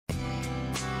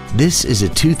This is a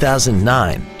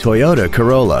 2009 Toyota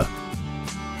Corolla.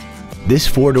 This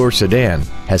four-door sedan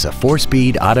has a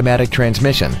four-speed automatic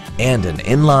transmission and an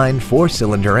inline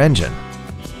four-cylinder engine.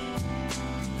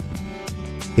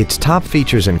 Its top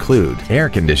features include air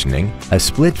conditioning, a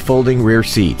split folding rear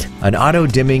seat, an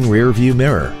auto-dimming rear view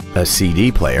mirror, a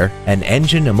CD player, an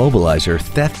engine immobilizer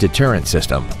theft deterrent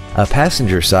system, a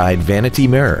passenger side vanity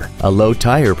mirror, a low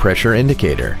tire pressure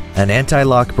indicator, an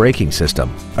anti-lock braking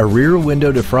system, a rear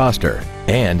window defroster,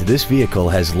 and this vehicle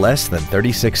has less than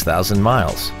 36,000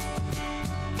 miles.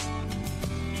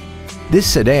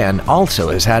 This sedan also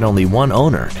has had only one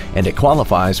owner and it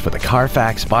qualifies for the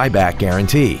Carfax buyback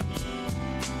guarantee.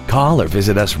 Call or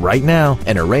visit us right now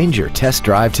and arrange your test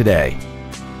drive today.